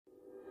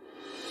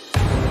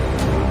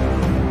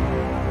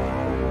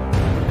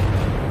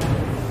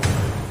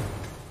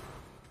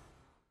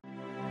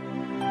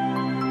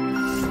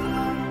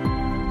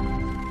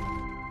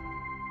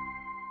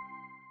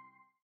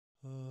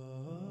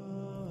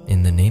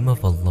name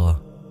of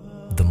Allah,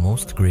 the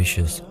most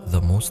gracious,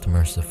 the most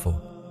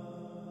merciful.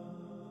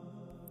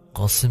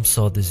 Qasim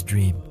saw this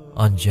dream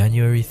on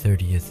January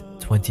 30th,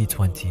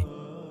 2020.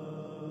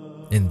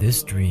 In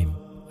this dream,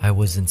 I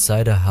was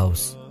inside a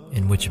house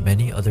in which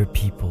many other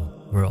people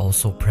were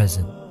also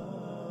present.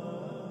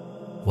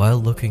 While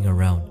looking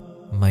around,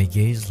 my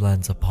gaze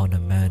lands upon a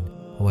man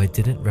who I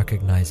didn't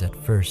recognize at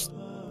first,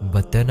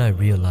 but then I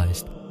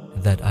realized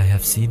that I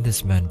have seen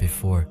this man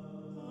before.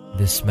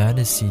 This man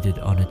is seated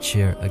on a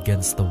chair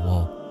against the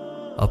wall.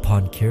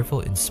 Upon careful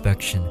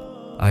inspection,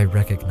 I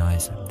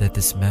recognize that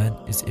this man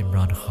is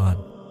Imran Khan,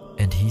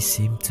 and he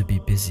seemed to be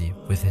busy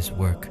with his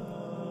work.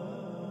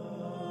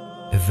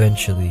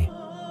 Eventually,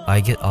 I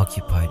get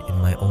occupied in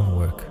my own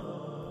work.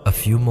 A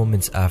few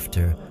moments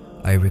after,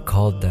 I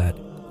recalled that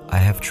I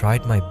have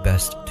tried my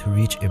best to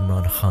reach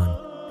Imran Khan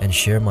and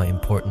share my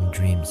important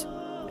dreams,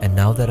 and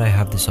now that I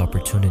have this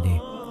opportunity,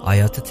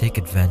 I ought to take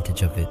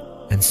advantage of it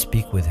and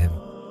speak with him.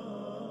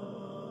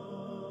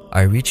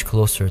 I reach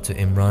closer to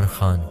Imran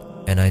Khan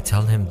and I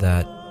tell him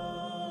that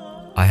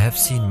I have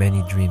seen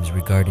many dreams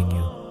regarding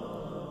you,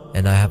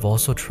 and I have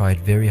also tried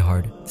very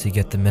hard to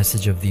get the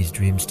message of these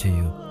dreams to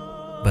you,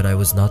 but I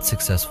was not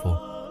successful.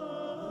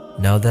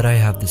 Now that I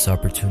have this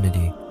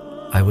opportunity,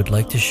 I would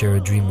like to share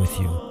a dream with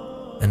you,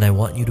 and I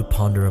want you to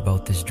ponder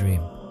about this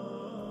dream.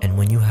 And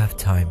when you have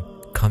time,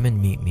 come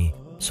and meet me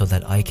so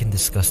that I can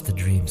discuss the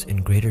dreams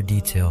in greater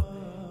detail,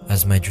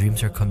 as my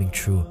dreams are coming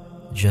true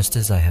just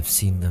as I have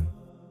seen them.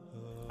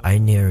 I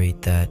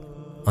narrate that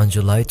on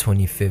July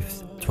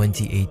 25th,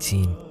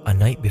 2018, a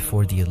night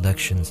before the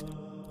elections,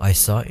 I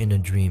saw in a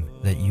dream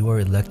that you are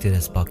elected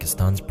as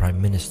Pakistan's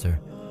Prime Minister,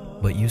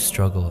 but you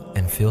struggle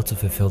and fail to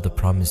fulfill the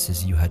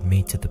promises you had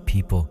made to the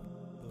people.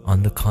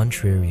 On the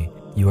contrary,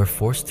 you are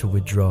forced to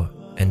withdraw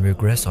and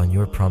regress on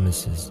your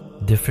promises,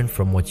 different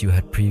from what you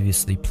had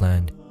previously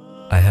planned.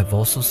 I have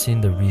also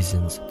seen the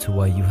reasons to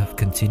why you have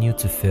continued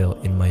to fail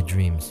in my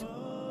dreams.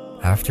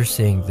 After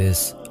saying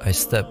this, I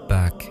step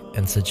back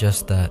and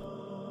suggest that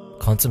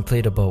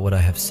contemplate about what I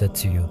have said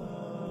to you,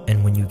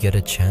 and when you get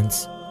a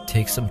chance,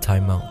 take some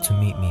time out to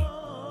meet me.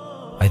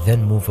 I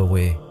then move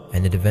away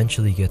and it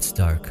eventually gets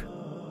dark.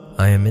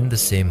 I am in the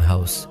same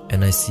house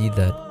and I see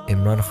that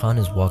Imran Khan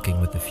is walking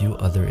with a few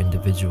other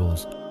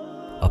individuals.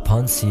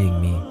 Upon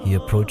seeing me, he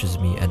approaches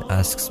me and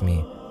asks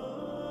me,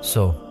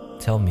 "So,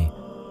 tell me,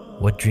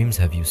 what dreams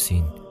have you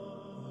seen?"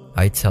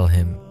 I tell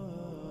him,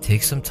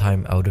 "Take some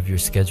time out of your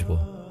schedule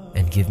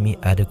and give me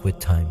adequate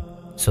time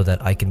so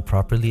that I can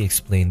properly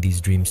explain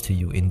these dreams to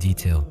you in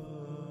detail."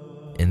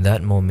 In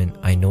that moment,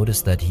 I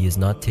notice that he is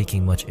not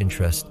taking much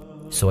interest,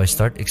 so I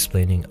start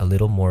explaining a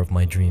little more of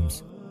my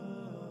dreams.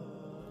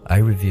 I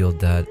revealed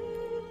that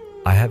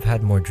I have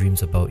had more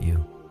dreams about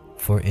you.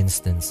 For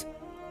instance,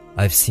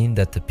 I've seen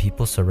that the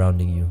people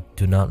surrounding you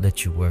do not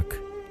let you work,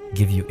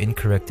 give you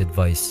incorrect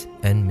advice,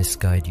 and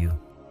misguide you,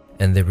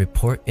 and they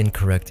report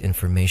incorrect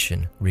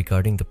information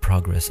regarding the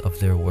progress of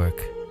their work,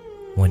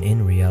 when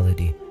in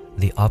reality,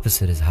 the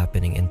opposite is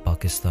happening in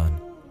Pakistan.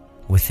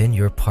 Within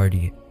your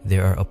party,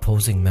 there are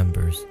opposing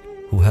members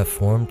who have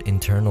formed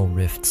internal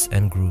rifts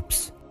and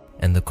groups,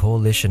 and the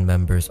coalition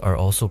members are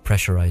also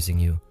pressurizing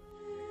you.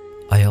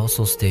 I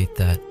also state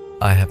that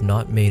I have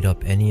not made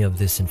up any of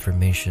this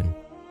information.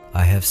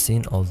 I have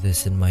seen all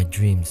this in my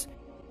dreams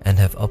and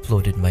have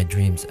uploaded my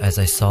dreams as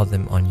I saw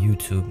them on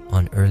YouTube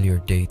on earlier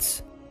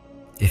dates.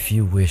 If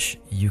you wish,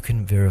 you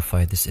can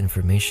verify this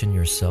information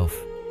yourself.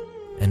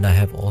 And I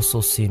have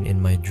also seen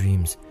in my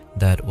dreams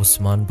that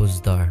Usman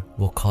Buzdar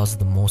will cause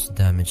the most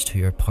damage to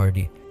your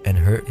party and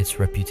hurt its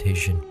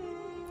reputation.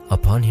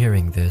 Upon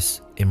hearing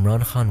this,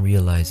 Imran Khan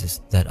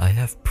realizes that I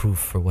have proof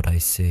for what I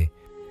say,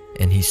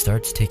 and he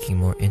starts taking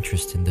more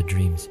interest in the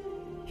dreams.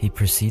 He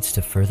proceeds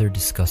to further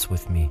discuss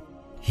with me.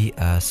 He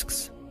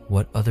asks,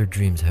 "What other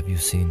dreams have you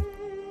seen?"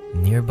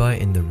 Nearby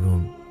in the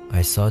room,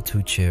 I saw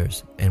 2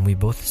 chairs, and we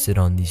both sit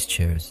on these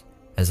chairs.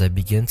 As I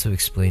begin to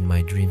explain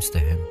my dreams to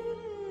him,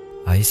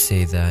 I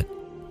say that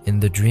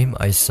in the dream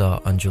I saw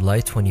on July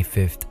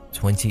 25th,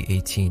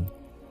 2018,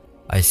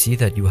 I see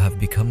that you have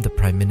become the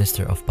Prime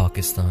Minister of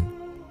Pakistan,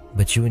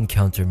 but you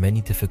encounter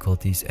many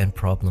difficulties and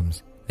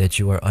problems that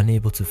you are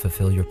unable to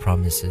fulfill your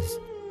promises.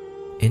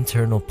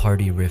 Internal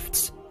party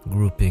rifts,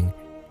 grouping,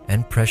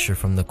 and pressure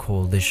from the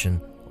coalition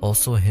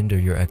also hinder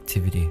your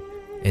activity,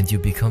 and you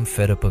become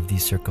fed up of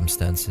these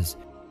circumstances.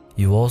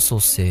 You also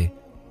say,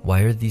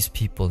 "Why are these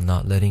people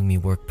not letting me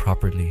work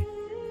properly?"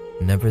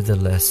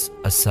 Nevertheless,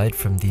 aside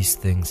from these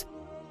things,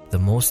 the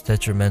most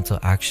detrimental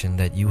action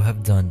that you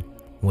have done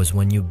was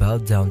when you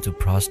bowed down to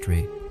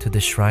prostrate to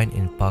the shrine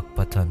in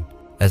Pakpatan,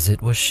 as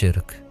it was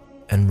shirk.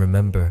 And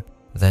remember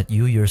that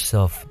you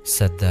yourself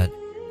said that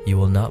you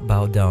will not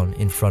bow down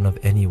in front of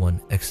anyone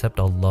except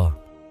Allah.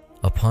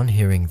 Upon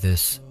hearing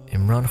this,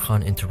 Imran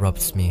Khan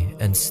interrupts me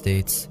and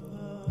states,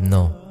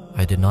 "No,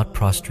 I did not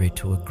prostrate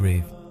to a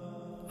grave.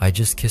 I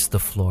just kissed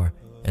the floor,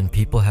 and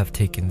people have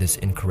taken this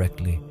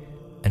incorrectly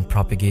and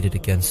propagated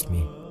against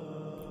me."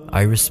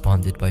 I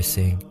responded by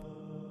saying,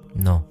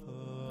 "No.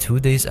 2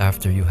 days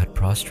after you had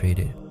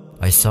prostrated,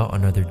 I saw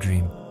another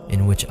dream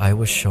in which I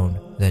was shown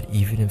that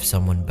even if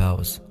someone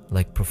bows,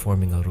 like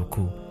performing a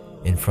ruku,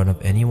 in front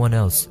of anyone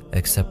else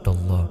except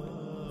Allah,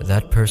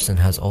 that person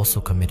has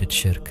also committed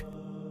shirk.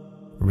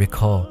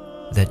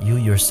 Recall that you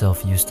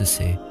yourself used to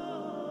say,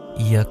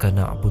 Iyaka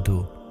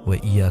na'budu wa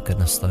iyaka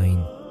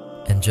nasta'in,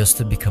 and just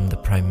to become the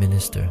Prime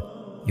Minister,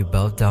 you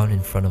bowed down in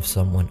front of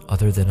someone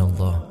other than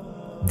Allah.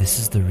 This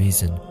is the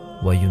reason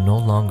why you no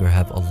longer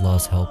have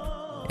Allah's help,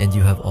 and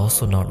you have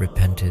also not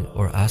repented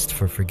or asked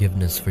for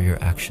forgiveness for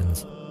your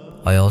actions.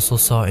 I also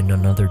saw in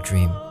another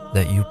dream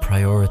that you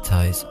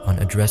prioritize on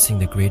addressing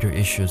the greater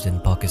issues in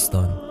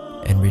Pakistan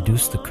and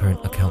reduce the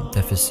current account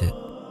deficit.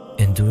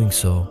 In doing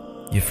so,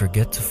 you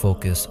forget to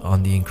focus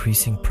on the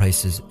increasing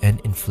prices and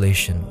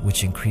inflation,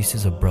 which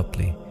increases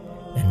abruptly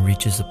and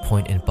reaches a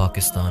point in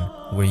Pakistan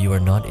where you are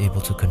not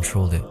able to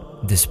control it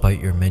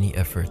despite your many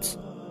efforts.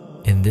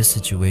 In this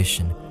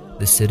situation,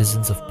 the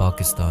citizens of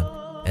Pakistan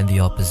and the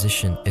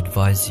opposition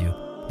advise you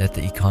that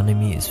the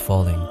economy is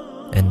falling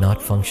and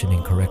not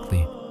functioning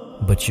correctly,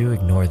 but you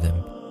ignore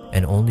them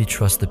and only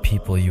trust the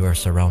people you are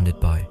surrounded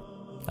by.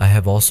 I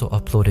have also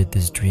uploaded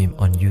this dream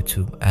on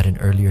YouTube at an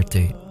earlier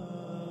date.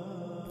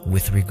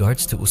 With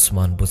regards to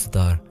Usman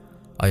Buzdar,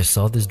 I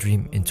saw this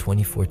dream in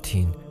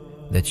 2014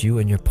 that you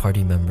and your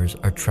party members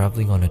are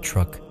traveling on a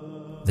truck.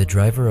 The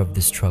driver of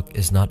this truck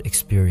is not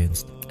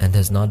experienced and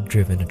has not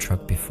driven a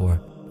truck before.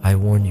 I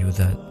warn you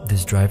that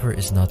this driver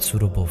is not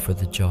suitable for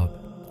the job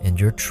and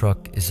your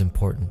truck is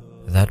important.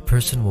 That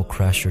person will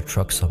crash your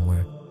truck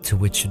somewhere, to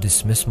which you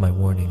dismiss my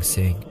warning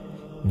saying,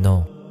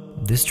 "No,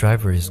 this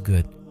driver is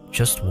good.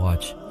 Just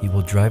watch, he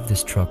will drive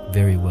this truck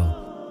very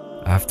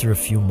well." After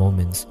a few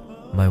moments,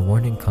 my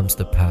warning comes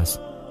to pass,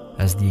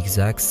 as the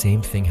exact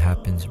same thing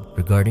happens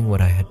regarding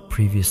what I had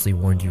previously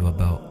warned you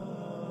about.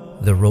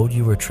 The road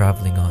you were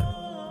traveling on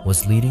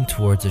was leading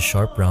towards a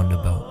sharp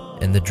roundabout,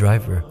 and the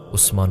driver,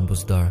 Usman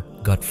Buzdar,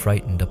 got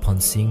frightened upon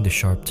seeing the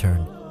sharp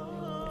turn,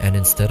 and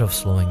instead of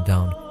slowing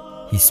down,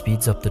 he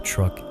speeds up the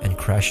truck and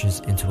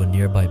crashes into a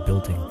nearby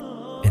building.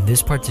 In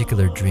this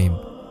particular dream,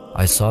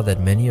 I saw that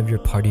many of your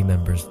party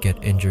members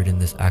get injured in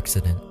this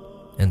accident,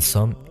 and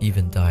some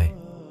even die.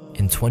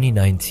 In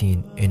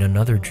 2019, in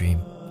another dream,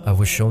 I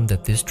was shown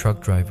that this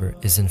truck driver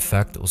is in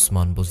fact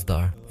Usman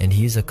Buzdar, and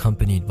he is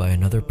accompanied by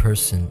another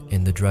person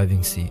in the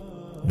driving seat.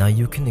 Now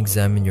you can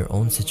examine your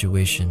own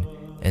situation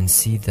and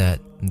see that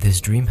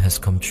this dream has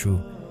come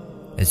true,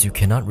 as you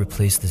cannot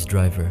replace this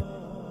driver,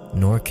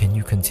 nor can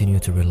you continue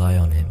to rely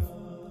on him.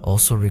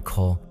 Also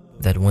recall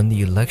that when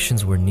the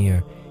elections were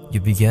near, you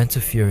began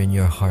to fear in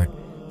your heart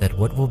that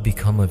what will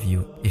become of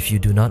you if you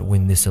do not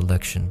win this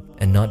election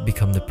and not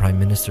become the Prime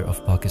Minister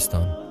of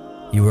Pakistan.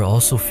 You were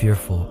also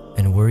fearful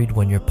and worried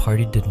when your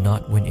party did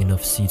not win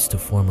enough seats to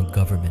form a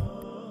government.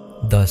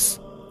 Thus,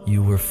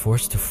 you were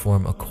forced to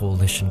form a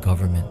coalition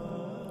government.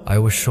 I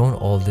was shown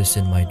all this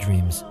in my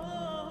dreams,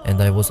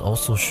 and I was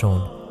also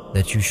shown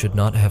that you should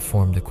not have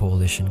formed a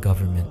coalition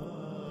government.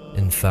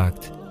 In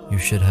fact, you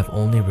should have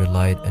only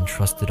relied and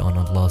trusted on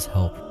Allah's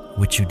help,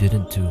 which you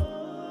didn't do.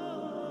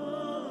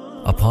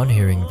 Upon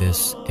hearing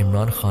this,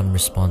 Imran Khan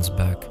responds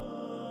back,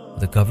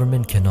 "The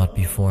government cannot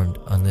be formed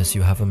unless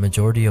you have a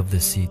majority of the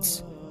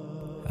seats."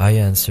 I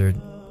answered,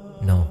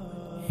 "No,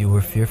 you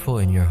were fearful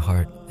in your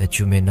heart that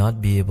you may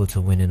not be able to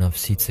win enough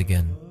seats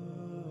again."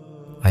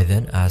 I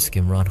then asked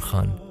Imran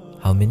Khan,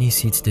 "How many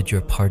seats did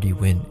your party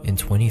win in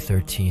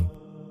 2013?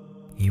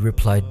 He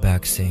replied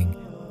back saying,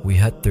 "We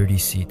had 30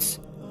 seats.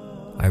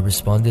 I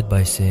responded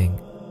by saying,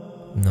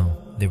 "No,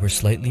 they were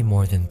slightly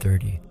more than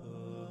 30.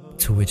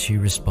 To which he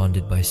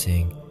responded by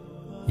saying,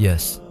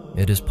 "Yes,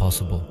 it is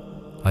possible.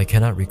 I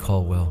cannot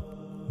recall well."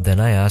 Then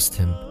I asked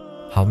him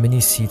how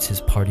many seats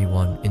his party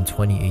won in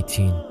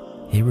 2018.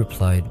 He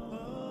replied,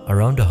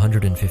 "Around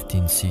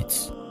 115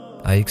 seats."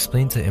 I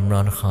explained to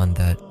Imran Khan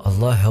that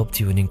Allah helped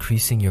you in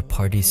increasing your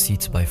party's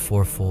seats by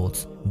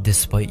 4-folds,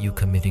 despite you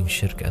committing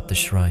shirk at the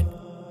shrine.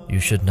 You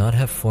should not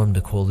have formed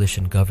a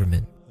coalition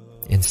government.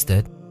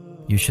 Instead,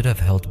 you should have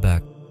held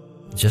back,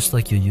 just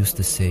like you used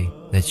to say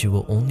that you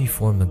will only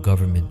form a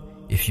government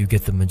if you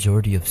get the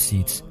majority of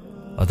seats,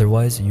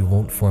 otherwise you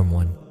won't form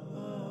one.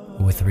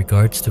 With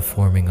regards to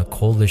forming a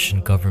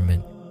coalition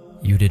government,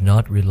 you did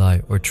not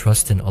rely or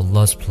trust in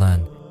Allah's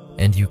plan,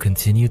 and you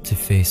continued to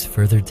face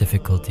further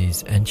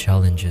difficulties and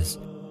challenges.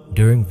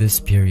 During this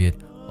period,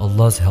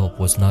 Allah's help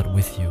was not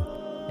with you,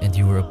 and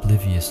you were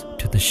oblivious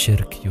to the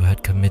shirk you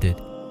had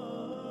committed.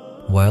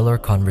 While our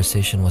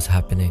conversation was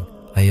happening,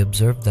 I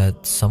observed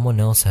that someone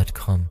else had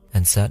come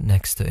and sat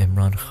next to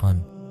Imran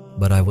Khan,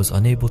 but I was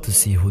unable to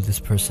see who this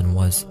person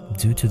was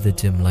due to the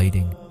dim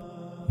lighting.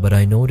 But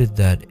I noted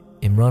that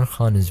Imran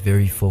Khan is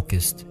very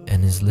focused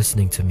and is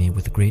listening to me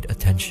with great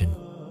attention.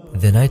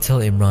 Then I tell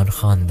Imran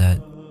Khan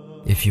that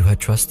if you had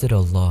trusted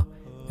Allah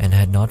and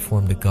had not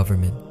formed a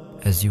government,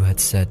 as you had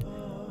said,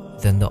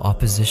 then the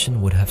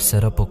opposition would have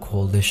set up a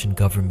coalition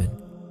government.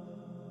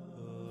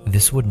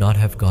 This would not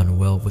have gone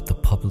well with the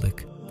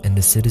public, and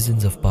the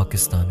citizens of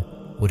Pakistan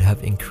would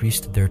have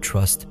increased their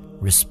trust,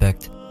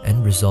 respect,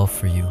 and resolve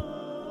for you,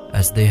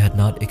 as they had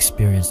not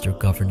experienced your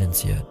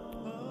governance yet.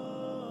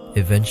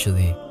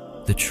 Eventually,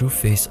 the true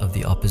face of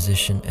the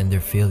opposition and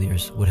their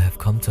failures would have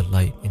come to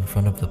light in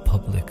front of the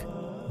public.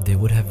 They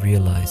would have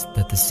realized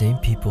that the same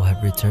people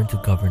have returned to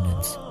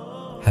governance,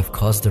 have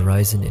caused a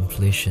rise in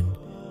inflation,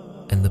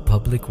 and the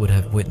public would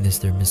have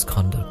witnessed their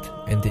misconduct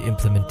and the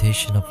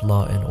implementation of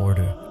law and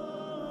order.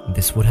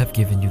 This would have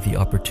given you the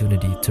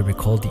opportunity to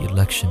recall the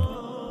election,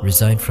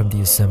 resign from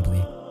the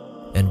assembly,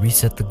 and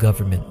reset the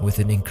government with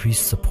an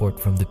increased support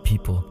from the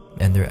people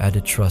and their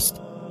added trust.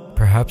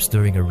 Perhaps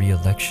during a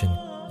re-election,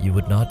 you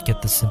would not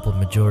get the simple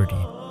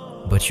majority,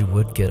 but you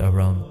would get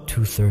around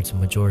 2/3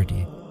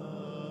 majority.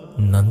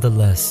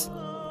 Nonetheless,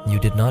 you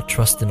did not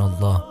trust in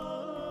Allah,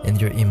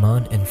 and your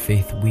iman and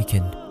faith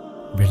weakened.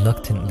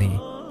 Reluctantly,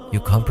 you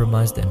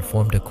compromised and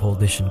formed a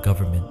coalition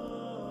government.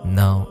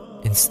 Now,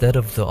 instead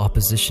of the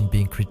opposition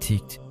being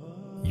critiqued,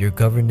 your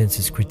governance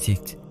is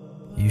critiqued.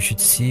 You should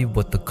see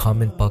what the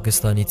common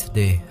Pakistani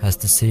today has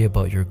to say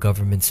about your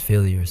government's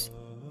failures.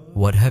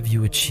 What have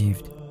you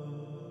achieved?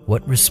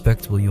 What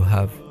respect will you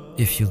have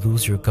if you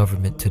lose your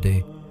government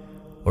today,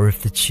 or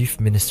if the chief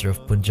minister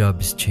of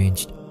Punjab is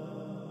changed,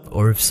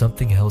 or if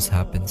something else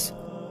happens?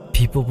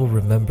 People will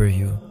remember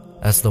you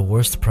as the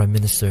worst prime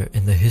minister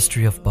in the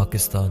history of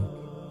Pakistan.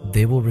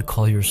 They will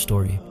recall your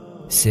story,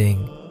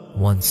 saying,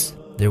 once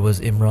there was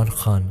Imran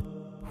Khan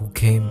who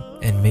came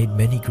and made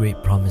many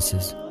great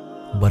promises,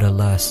 but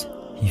alas,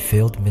 he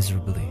failed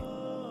miserably.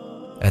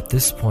 At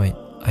this point,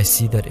 I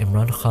see that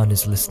Imran Khan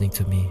is listening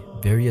to me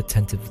very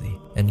attentively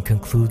and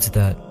concludes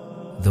that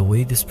the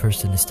way this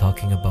person is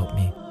talking about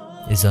me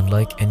is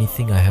unlike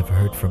anything I have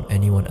heard from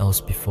anyone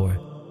else before,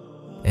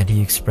 and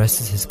he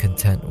expresses his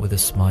content with a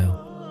smile.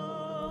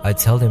 I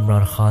tell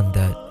Imran Khan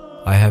that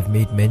I have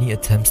made many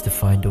attempts to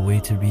find a way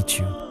to reach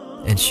you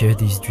and share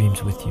these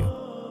dreams with you.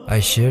 I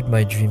shared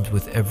my dreams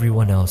with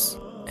everyone else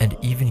and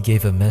even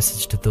gave a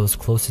message to those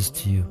closest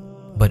to you,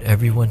 but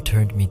everyone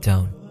turned me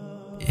down.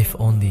 If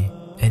only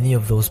any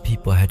of those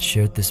people had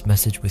shared this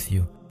message with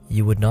you,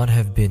 you would not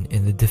have been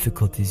in the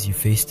difficulties you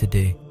face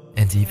today,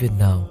 and even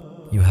now,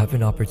 you have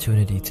an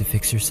opportunity to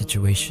fix your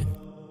situation.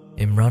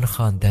 Imran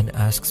Khan then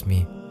asks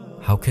me,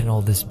 how can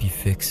all this be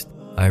fixed?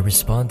 I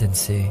respond and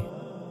say,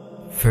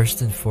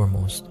 first and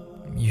foremost,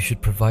 you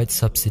should provide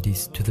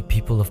subsidies to the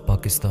people of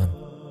Pakistan.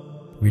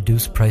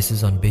 Reduce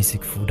prices on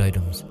basic food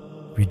items,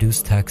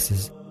 reduce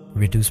taxes,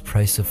 reduce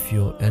price of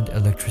fuel and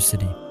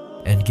electricity,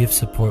 and give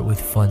support with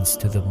funds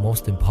to the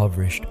most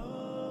impoverished.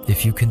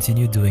 If you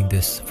continue doing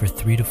this for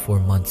 3 to 4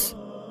 months,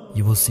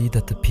 you will see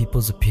that the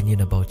people's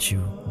opinion about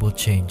you will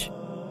change.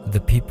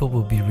 The people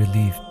will be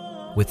relieved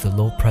with the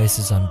low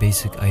prices on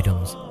basic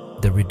items,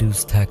 the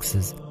reduced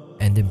taxes,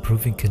 and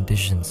improving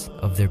conditions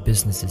of their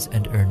businesses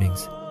and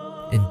earnings.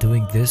 In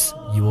doing this,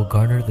 you will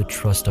garner the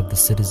trust of the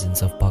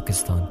citizens of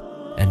Pakistan,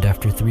 and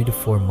after 3 to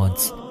 4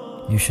 months,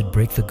 you should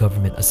break the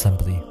government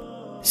assembly.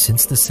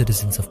 Since the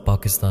citizens of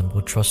Pakistan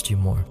will trust you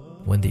more,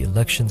 when the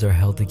elections are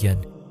held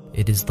again,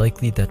 it is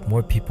likely that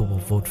more people will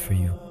vote for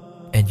you,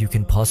 and you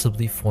can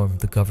possibly form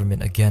the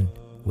government again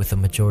with a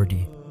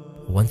majority.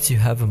 Once you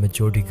have a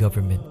majority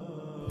government,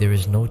 there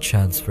is no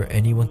chance for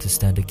anyone to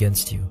stand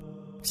against you,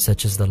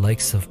 such as the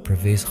likes of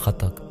Pervez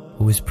Khattak,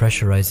 who is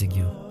pressurizing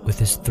you with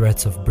his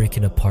threats of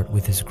breaking apart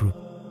with his group.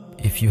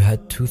 If you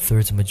had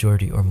 2/3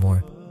 majority or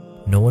more,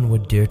 no one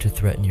would dare to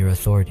threaten your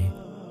authority.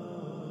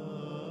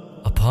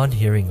 Upon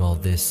hearing all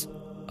this,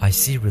 I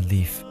see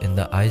relief in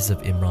the eyes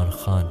of Imran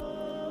Khan,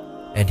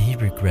 and he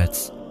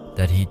regrets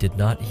that he did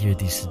not hear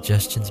these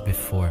suggestions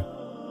before.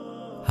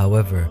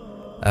 However,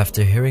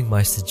 after hearing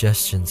my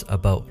suggestions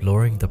about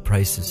lowering the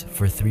prices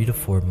for 3 to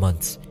 4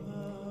 months,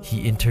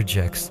 he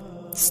interjects,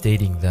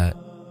 stating that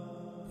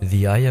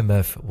the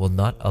IMF will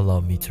not allow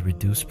me to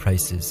reduce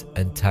prices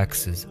and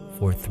taxes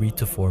for 3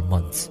 to 4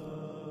 months.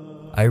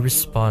 I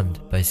respond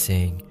by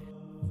saying,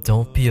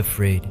 don't be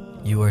afraid,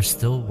 you are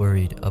still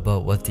worried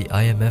about what the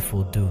IMF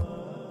will do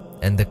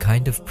and the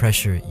kind of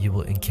pressure you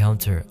will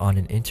encounter on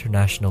an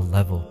international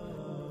level.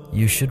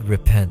 You should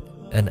repent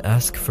and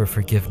ask for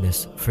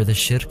forgiveness for the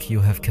shirk you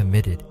have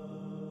committed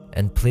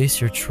and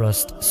place your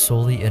trust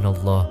solely in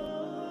Allah.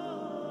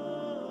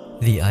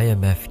 The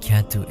IMF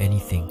can't do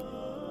anything.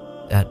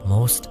 At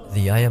most,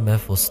 the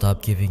IMF will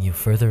stop giving you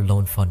further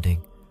loan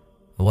funding.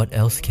 What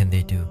else can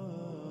they do?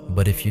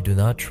 But if you do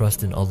not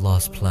trust in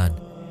Allah's plan,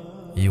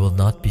 you will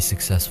not be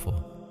successful.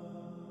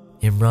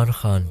 Imran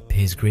Khan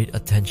pays great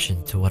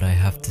attention to what I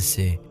have to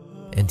say,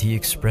 and he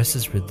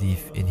expresses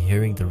relief in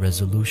hearing the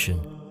resolution,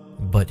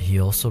 but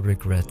he also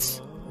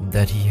regrets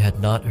that he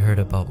had not heard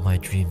about my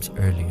dreams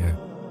earlier.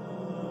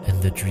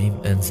 And the dream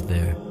ends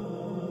there.